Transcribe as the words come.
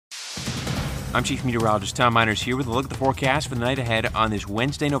I'm Chief Meteorologist Tom Miners here with a look at the forecast for the night ahead on this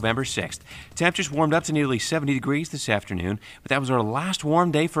Wednesday, November 6th. Temperatures warmed up to nearly 70 degrees this afternoon, but that was our last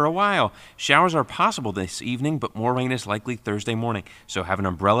warm day for a while. Showers are possible this evening, but more rain is likely Thursday morning, so have an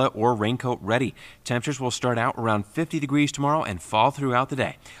umbrella or raincoat ready. Temperatures will start out around 50 degrees tomorrow and fall throughout the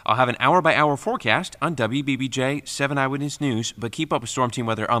day. I'll have an hour-by-hour forecast on WBBJ 7 Eyewitness News, but keep up with Storm Team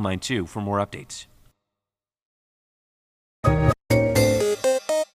Weather online too for more updates.